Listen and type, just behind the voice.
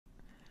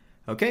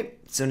Okay,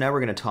 so now we're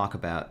going to talk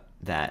about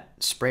that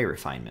spray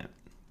refinement.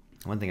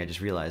 One thing I just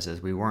realized is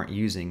we weren't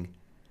using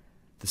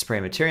the spray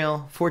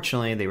material.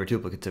 Fortunately, they were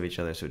duplicates of each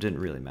other, so it didn't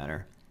really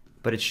matter.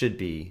 But it should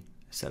be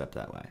set up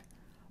that way.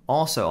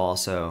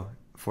 Also,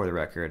 for the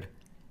record,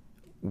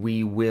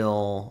 we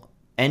will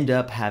end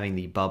up having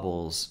the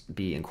bubbles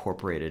be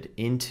incorporated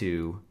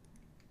into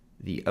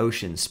the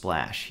ocean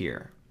splash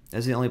here.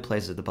 Those are the only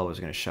places that the bubbles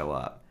are going to show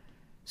up.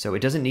 So it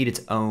doesn't need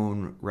its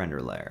own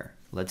render layer.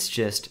 Let's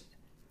just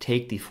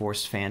take the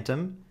forced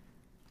phantom.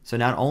 So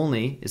not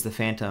only is the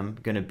phantom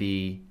going to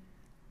be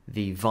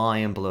the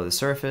volume below the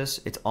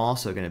surface, it's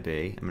also going to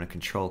be, I'm going to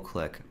control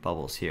click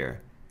bubbles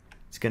here,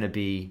 it's going to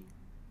be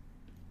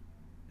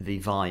the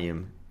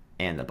volume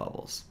and the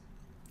bubbles.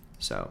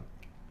 So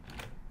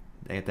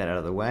get that out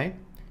of the way.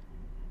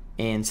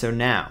 And so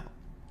now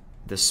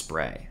the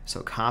spray.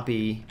 So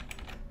copy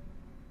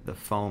the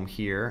foam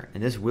here,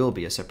 and this will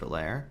be a separate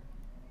layer.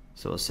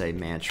 So we'll say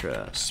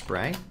mantra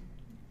spray.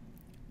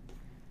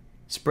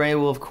 Spray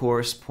will of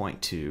course point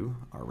to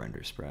our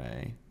render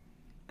spray.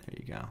 There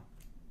you go,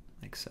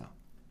 like so.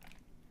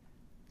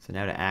 So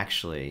now to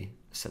actually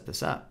set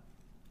this up,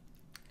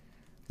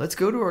 let's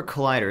go to our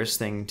colliders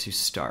thing to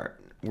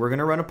start. We're going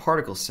to run a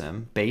particle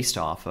sim based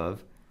off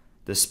of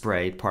the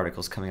spray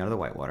particles coming out of the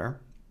whitewater,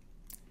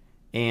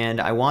 and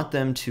I want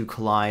them to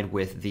collide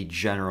with the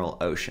general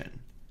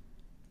ocean,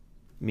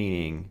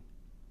 meaning,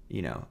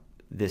 you know,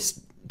 this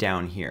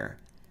down here.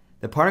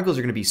 The particles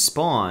are going to be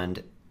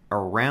spawned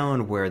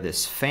around where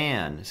this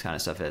fan, this kind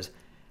of stuff is.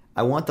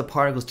 I want the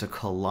particles to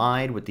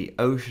collide with the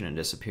ocean and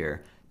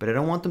disappear, but I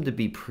don't want them to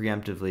be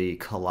preemptively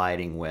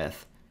colliding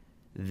with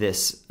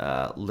this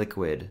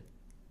liquid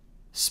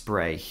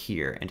spray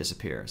here and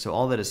disappear. So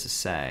all that is to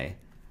say,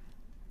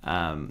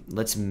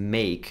 let's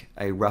make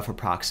a rough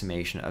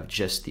approximation of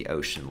just the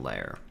ocean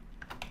layer.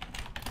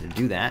 To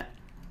do that,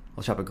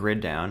 we'll chop a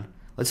grid down.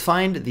 Let's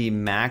find the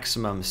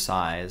maximum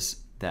size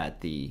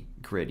that the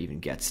grid even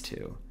gets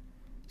to.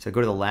 So go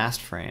to the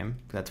last frame,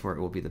 that's where it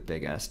will be the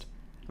biggest.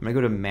 I'm gonna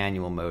go to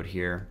manual mode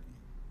here,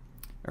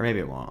 or maybe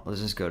it won't.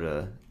 Let's just go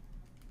to,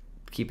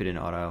 keep it in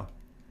auto.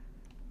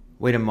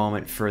 Wait a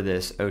moment for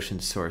this ocean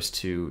source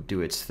to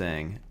do its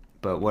thing.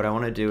 But what I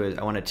wanna do is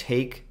I wanna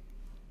take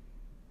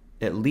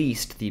at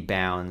least the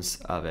bounds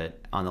of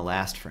it on the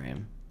last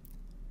frame.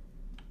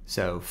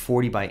 So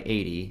 40 by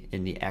 80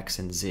 in the X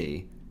and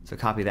Z. So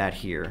copy that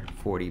here,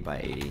 40 by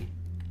 80.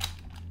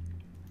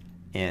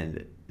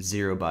 And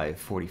 0 by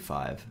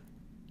 45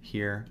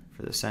 here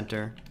for the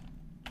center.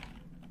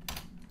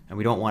 And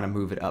we don't want to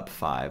move it up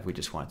 5, we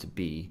just want it to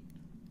be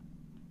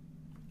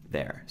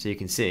there. So you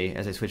can see,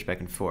 as I switch back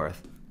and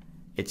forth,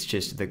 it's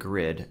just the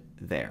grid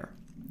there.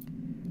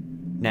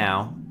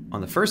 Now,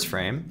 on the first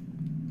frame,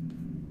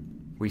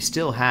 we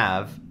still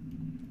have,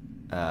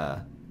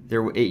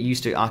 it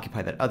used to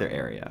occupy that other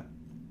area.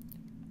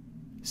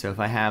 So if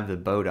I have the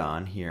boat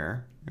on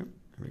here, there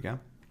we go.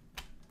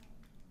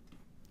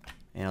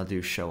 And I'll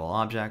do show all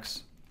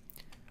objects.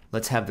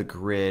 Let's have the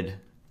grid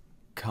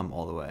come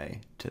all the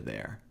way to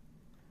there.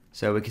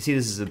 So we can see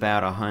this is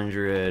about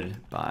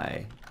 100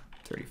 by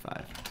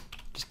 35,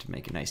 just to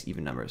make it nice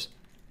even numbers.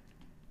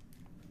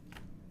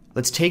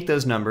 Let's take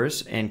those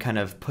numbers and kind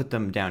of put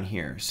them down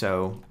here.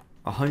 So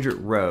 100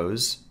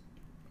 rows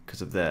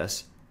because of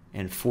this,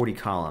 and 40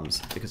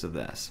 columns because of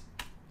this.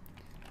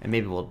 And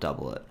maybe we'll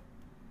double it.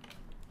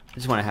 I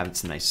just want to have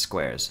some nice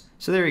squares.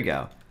 So there we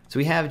go. So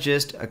we have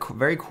just a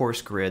very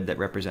coarse grid that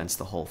represents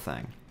the whole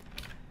thing.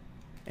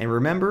 And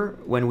remember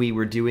when we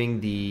were doing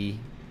the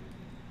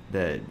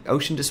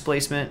ocean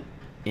displacement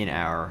in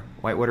our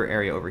whitewater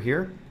area over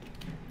here?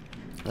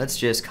 Let's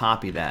just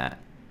copy that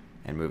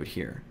and move it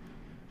here.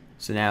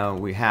 So now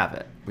we have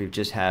it. We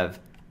just have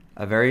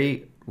a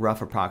very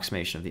rough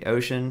approximation of the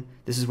ocean.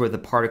 This is where the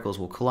particles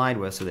will collide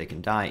with so they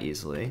can die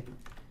easily.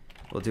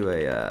 We'll do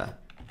a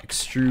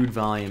extrude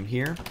volume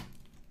here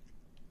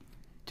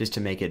just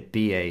to make it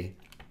be a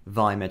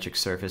volumetric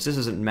surface. This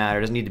doesn't matter,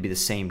 it doesn't need to be the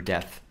same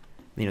depth.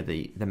 You know,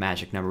 the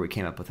magic number we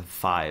came up with of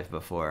 5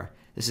 before.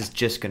 This is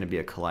just going to be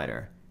a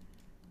collider.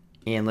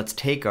 And let's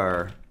take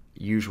our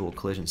usual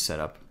collision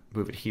setup,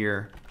 move it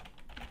here,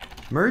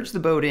 merge the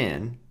boat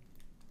in.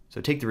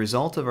 So take the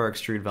result of our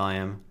extrude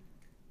volume,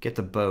 get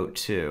the boat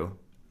too,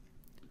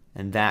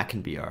 and that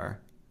can be our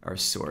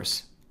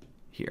source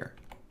here.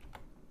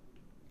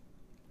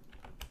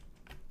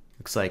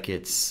 Looks like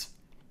it's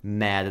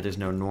mad that there's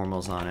no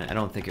normals on it. I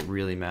don't think it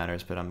really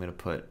matters, but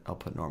I'll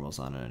put normals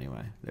on it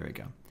anyway. There we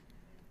go.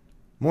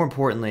 More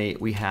importantly,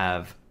 we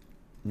have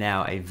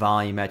now a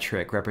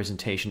volumetric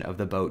representation of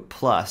the boat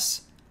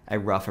plus a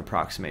rough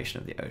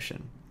approximation of the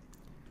ocean.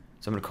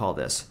 So I'm going to call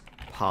this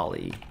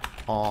poly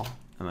all.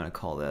 I'm going to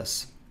call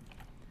this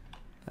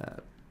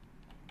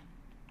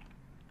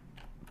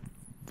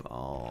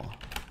vol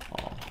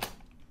all.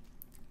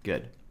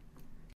 Good.